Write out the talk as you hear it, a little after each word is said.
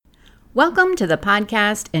Welcome to the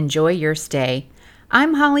podcast Enjoy Your Stay.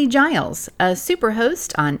 I'm Holly Giles, a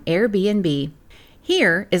superhost on Airbnb.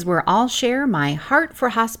 Here is where I'll share my heart for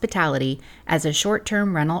hospitality as a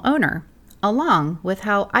short-term rental owner, along with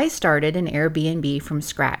how I started an Airbnb from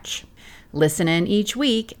scratch. Listen in each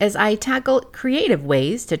week as I tackle creative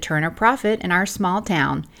ways to turn a profit in our small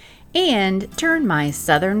town and turn my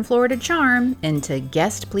Southern Florida charm into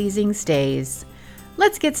guest-pleasing stays.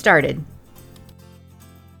 Let's get started.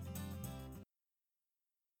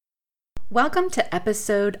 Welcome to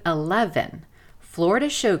episode 11, Florida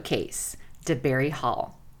Showcase, Debary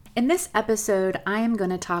Hall. In this episode, I am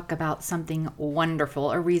going to talk about something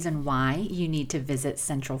wonderful, a reason why you need to visit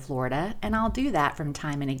Central Florida, and I'll do that from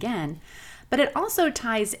time and again, but it also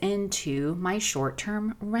ties into my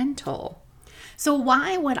short-term rental. So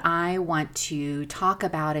why would I want to talk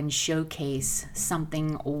about and showcase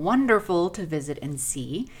something wonderful to visit and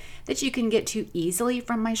see that you can get to easily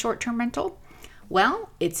from my short-term rental? Well,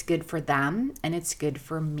 it's good for them and it's good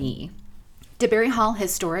for me. Debary Hall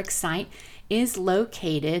Historic Site is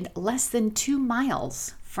located less than 2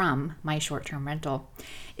 miles from my short-term rental.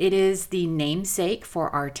 It is the namesake for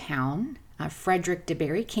our town. Frederick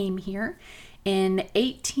Debary came here in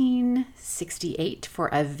 1868 for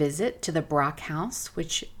a visit to the Brock House,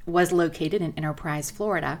 which was located in Enterprise,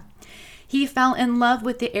 Florida. He fell in love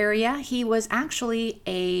with the area. He was actually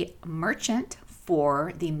a merchant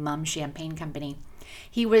for the Mumm Champagne Company.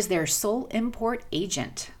 He was their sole import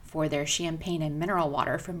agent for their champagne and mineral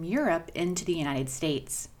water from Europe into the United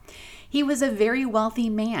States. He was a very wealthy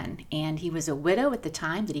man, and he was a widow at the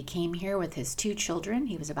time that he came here with his 2 children.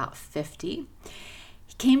 He was about 50.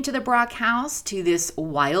 He came to the Brock House, to this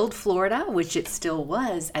wild Florida, which it still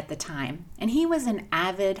was at the time, and he was an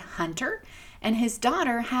avid hunter, and his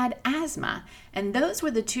daughter had asthma, and those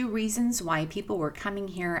were the 2 reasons why people were coming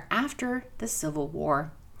here after the Civil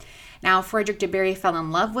War. Now, Frederick Debary fell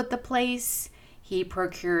in love with the place. He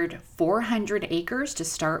procured 400 acres to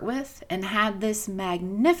start with and had this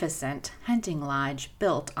magnificent hunting lodge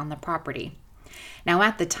built on the property. Now,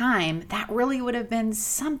 at the time, that really would have been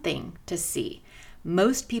something to see.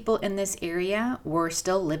 Most people in this area were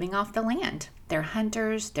still living off the land. They're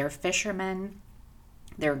hunters, they're fishermen,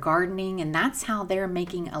 they're gardening, and that's how they're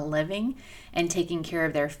making a living and taking care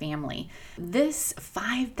of their family. This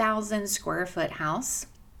 5,000 square foot house,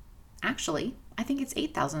 actually, I think it's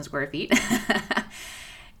 8,000 square feet,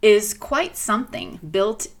 is quite something,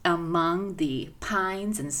 built among the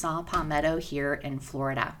pines and saw palmetto here in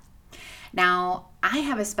Florida. Now, I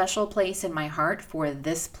have a special place in my heart for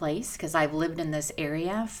this place because I've lived in this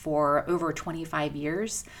area for over 25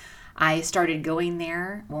 years. I started going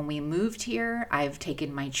there when we moved here. I've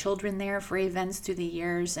taken my children there for events through the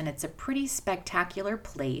years, and it's a pretty spectacular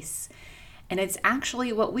place. And it's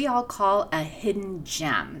actually what we all call a hidden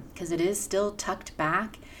gem because it is still tucked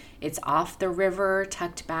back. It's off the river,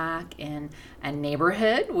 tucked back in a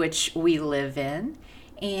neighborhood which we live in.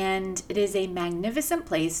 And it is a magnificent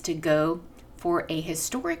place to go for a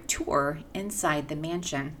historic tour inside the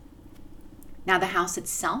mansion. Now, the house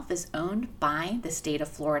itself is owned by the state of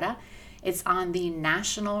Florida. It's on the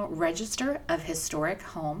National Register of Historic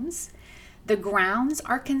Homes. The grounds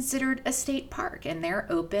are considered a state park, and they're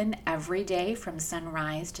open every day from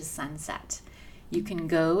sunrise to sunset. You can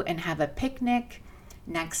go and have a picnic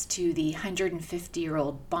next to the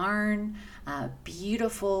 150-year-old barn,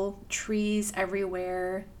 beautiful trees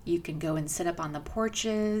everywhere. You can go and sit up on the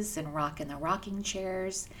porches and rock in the rocking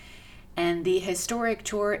chairs. And the historic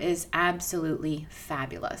tour is absolutely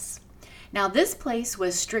fabulous. Now, this place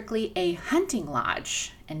was strictly a hunting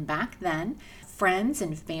lodge, and back then, friends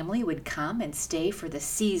and family would come and stay for the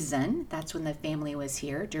season. That's when the family was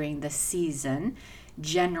here, during the season,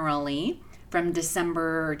 generally from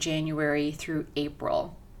December or January through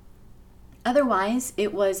April. Otherwise,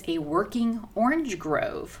 it was a working orange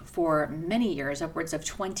grove for many years, upwards of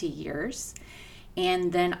 20 years,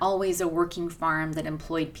 and then always a working farm that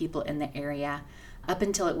employed people in the area up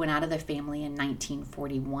until it went out of the family in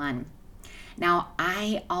 1941. Now,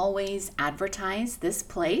 I always advertise this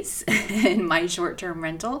place in my short-term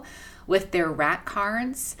rental with their rack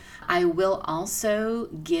cards. I will also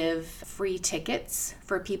give free tickets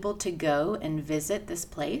for people to go and visit this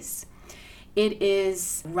place. It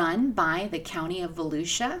is run by the County of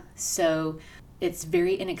Volusia, so it's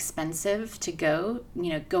very inexpensive to go.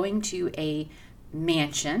 Going to a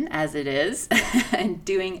mansion as it is and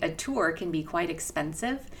doing a tour can be quite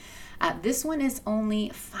expensive. This one is only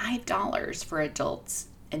 $5 for adults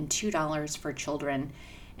and $2 for children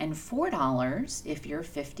and $4 if you're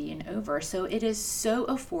 50 and over. So it is so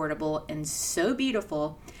affordable and so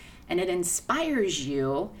beautiful and it inspires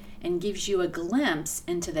you and gives you a glimpse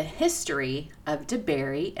into the history of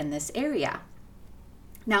Debary in this area.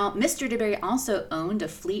 Now, Mr. Debary also owned a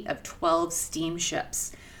fleet of 12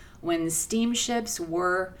 steamships. When steamships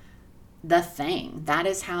were the thing, that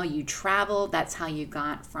is how you traveled. That's how you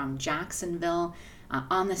got from Jacksonville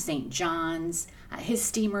on the St. John's. His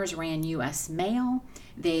steamers ran U.S. mail.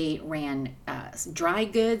 They ran dry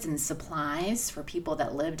goods and supplies for people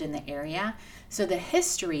that lived in the area. So the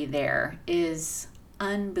history there is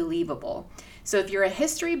unbelievable. So if you're a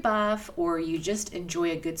history buff or you just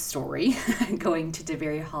enjoy a good story, going to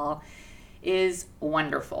Debary Hall is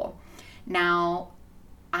wonderful. Now,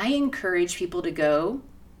 I encourage people to go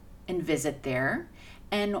and visit there.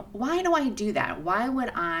 And why do I do that? Why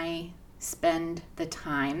would I spend the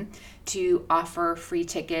time to offer free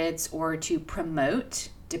tickets or to promote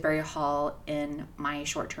Debary Hall in my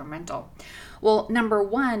short-term rental? Well, number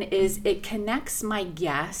one is it connects my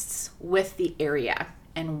guests with the area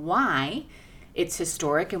and why it's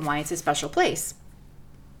historic and why it's a special place.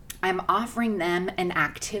 I'm offering them an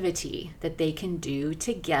activity that they can do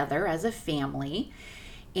together as a family.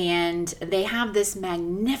 And they have this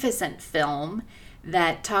magnificent film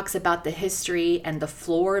that talks about the history, and the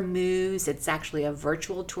floor moves. It's actually a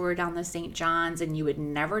virtual tour down the St. John's, and you would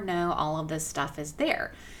never know all of this stuff is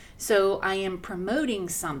there. So I am promoting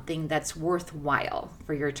something that's worthwhile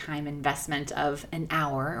for your time investment of an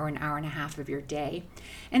hour or an hour and a half of your day.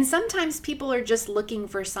 And sometimes people are just looking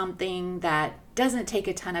for something that doesn't take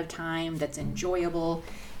a ton of time, that's enjoyable,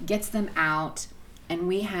 gets them out. And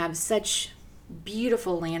we have such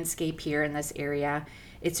beautiful landscape here in this area.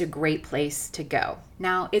 It's a great place to go.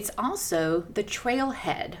 Now, it's also the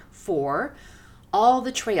trailhead for all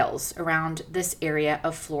the trails around this area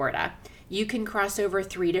of Florida. You can cross over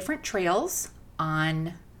 3 different trails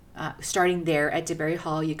on starting there at Debary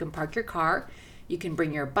Hall. You can park your car, you can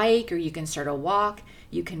bring your bike, or you can start a walk.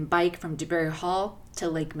 You can bike from Debary Hall to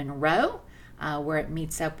Lake Monroe, where it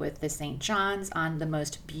meets up with the St. John's on the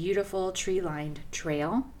most beautiful tree-lined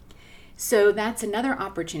trail. So that's another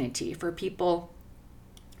opportunity for people.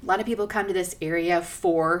 A lot of people come to this area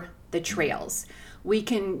for the trails. You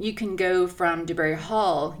can go from Debary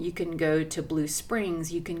Hall, you can go to Blue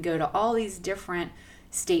Springs, you can go to all these different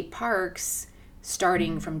state parks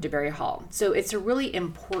starting from Debary Hall. So it's a really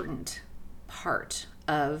important part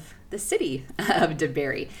of the city of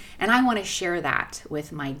Debary. And I want to share that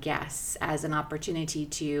with my guests as an opportunity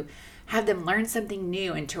to have them learn something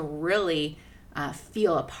new and to really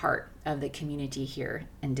feel a part of the community here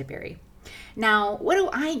in Debary. Now, what do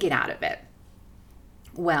I get out of it?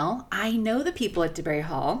 Well, I know the people at Debary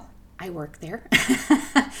Hall. I work there.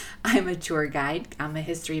 I'm a tour guide. I'm a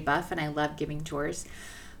history buff, and I love giving tours.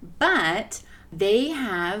 But they're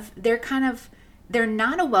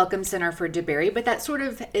not a welcome center for Debary, but that sort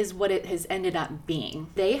of is what it has ended up being.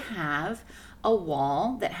 They have a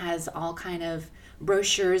wall that has all kind of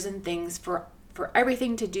brochures and things for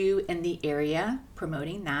everything to do in the area,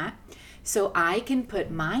 promoting that. So I can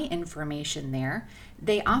put my information there.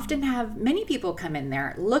 They often have many people come in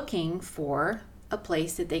there looking for a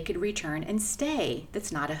place that they could return and stay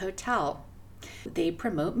that's not a hotel. They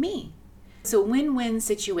promote me. So win-win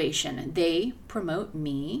situation. They promote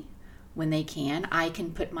me when they can. I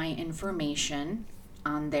can put my information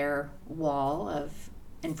on their wall of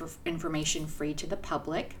information free to the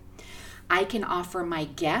public. I can offer my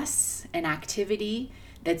guests an activity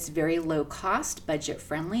that's very low cost, budget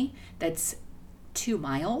friendly, that's 2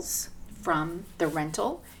 miles from the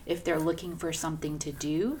rental. If they're looking for something to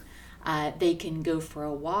do, they can go for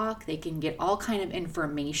a walk. They can get all kind of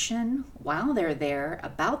information while they're there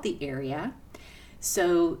about the area.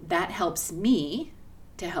 So that helps me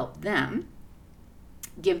to help them,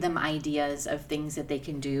 give them ideas of things that they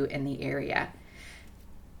can do in the area.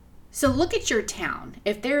 So look at your town.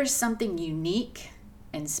 If there is something unique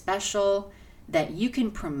and special that you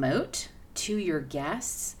can promote to your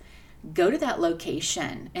guests, go to that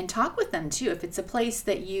location and talk with them too. If it's a place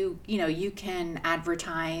that you can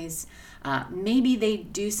advertise, maybe they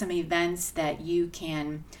do some events that you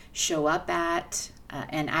can show up at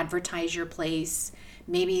and advertise your place.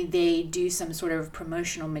 Maybe they do some sort of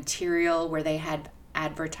promotional material where they had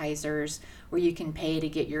advertisers where you can pay to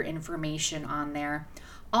get your information on there.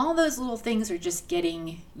 All those little things are just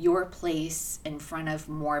getting your place in front of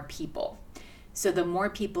more people. So the more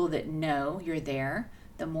people that know you're there,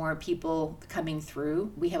 the more people coming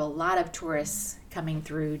through. We have a lot of tourists coming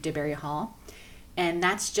through Debary Hall. And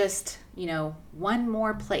that's just, one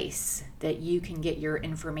more place that you can get your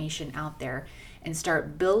information out there and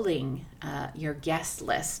start building your guest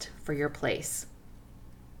list for your place.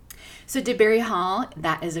 So Debary Hall,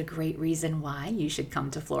 that is a great reason why you should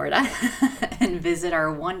come to Florida and visit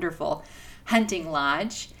our wonderful hunting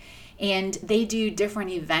lodge. And they do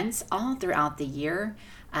different events all throughout the year,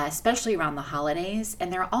 especially around the holidays.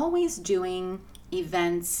 And they're always doing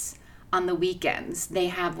events on the weekends. They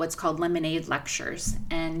have what's called lemonade lectures,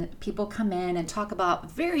 and people come in and talk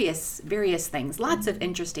about various things, lots of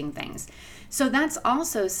interesting things. So that's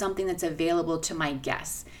also something that's available to my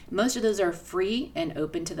guests. Most of those are free and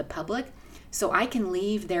open to the public, so I can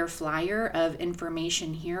leave their flyer of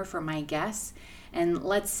information here for my guests. And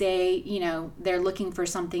let's say, they're looking for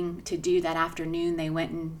something to do that afternoon, they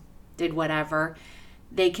went and did whatever.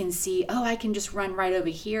 They can see, I can just run right over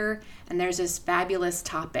here, and there's this fabulous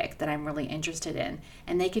topic that I'm really interested in.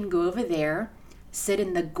 And they can go over there, sit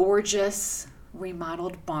in the gorgeous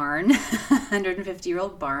remodeled barn,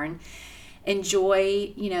 150-year-old barn,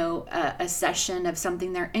 enjoy, a session of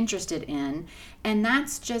something they're interested in. And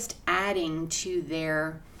that's just adding to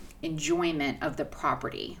their enjoyment of the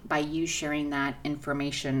property by you sharing that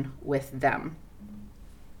information with them.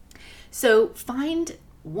 So find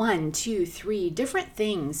 1, 2, 3 different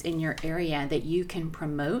things in your area that you can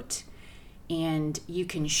promote and you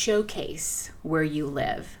can showcase where you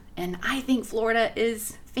live. And I think Florida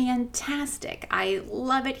is fantastic. I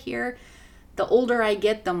love it here. The older I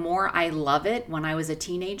get, the more I love it. When I was a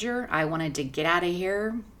teenager, I wanted to get out of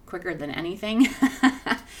here quicker than anything,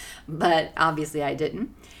 but obviously I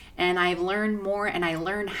didn't. And I've learned more, and I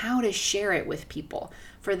learned how to share it with people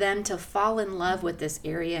for them to fall in love with this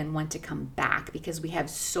area and want to come back, because we have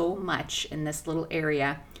so much in this little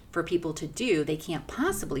area for people to do. They can't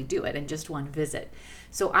possibly do it in just one visit.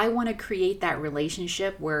 So I want to create that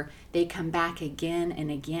relationship where they come back again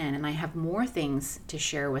and again, and I have more things to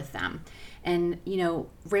share with them. And,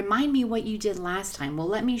 remind me what you did last time. Well,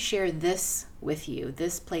 let me share this with you,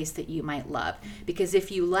 this place that you might love. Because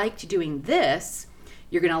if you liked doing this,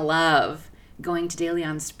 you're going to love going to De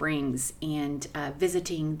Leon Springs and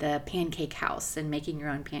visiting the pancake house and making your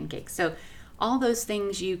own pancakes. So all those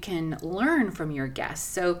things you can learn from your guests.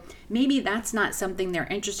 So maybe that's not something they're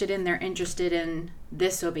interested in. They're interested in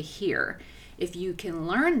this over here. If you can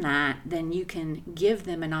learn that, then you can give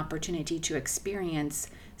them an opportunity to experience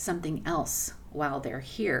something else while they're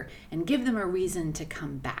here and give them a reason to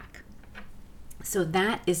come back. So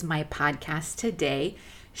that is my podcast today,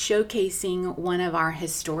 showcasing one of our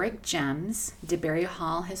historic gems, Debary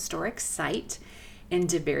Hall Historic Site in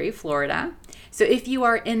Debary, Florida. So if you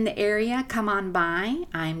are in the area, come on by.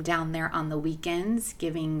 I'm down there on the weekends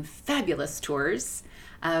giving fabulous tours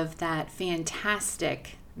of that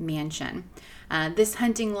fantastic mansion. This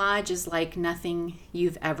hunting lodge is like nothing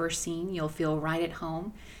you've ever seen. You'll feel right at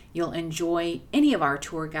home. You'll enjoy any of our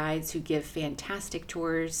tour guides who give fantastic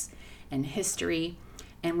tours and history.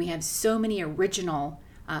 And we have so many original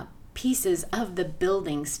pieces of the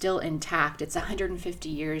building still intact. It's 150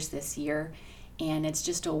 years this year, and it's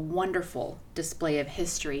just a wonderful display of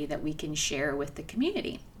history that we can share with the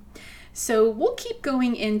community. So we'll keep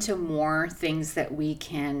going into more things that we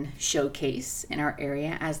can showcase in our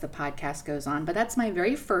area as the podcast goes on, but that's my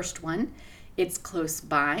very first one. It's close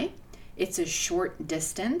by. It's a short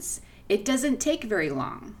distance. It doesn't take very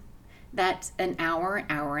long. That's an hour,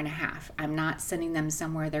 hour and a half. I'm not sending them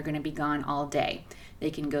somewhere they're going to be gone all day. They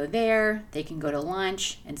can go there, they can go to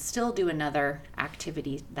lunch, and still do another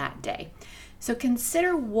activity that day. So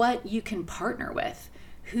consider what you can partner with,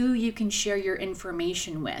 who you can share your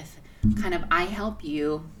information with. Kind of I help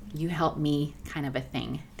you, you help me kind of a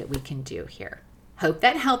thing that we can do here. Hope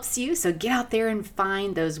that helps you. So get out there and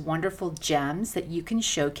find those wonderful gems that you can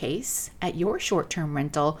showcase at your short-term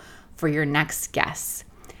rental for your next guests.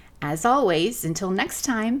 As always, until next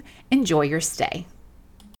time, enjoy your stay.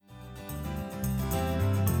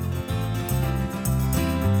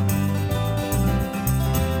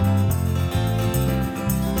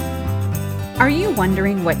 Are you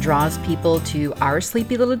wondering what draws people to our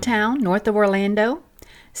sleepy little town north of Orlando?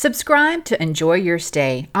 Subscribe to Enjoy Your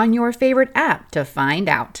Stay on your favorite app to find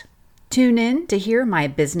out. Tune in to hear my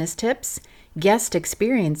business tips, guest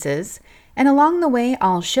experiences, and along the way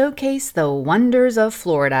I'll showcase the wonders of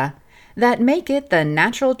Florida that make it the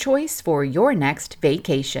natural choice for your next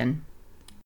vacation.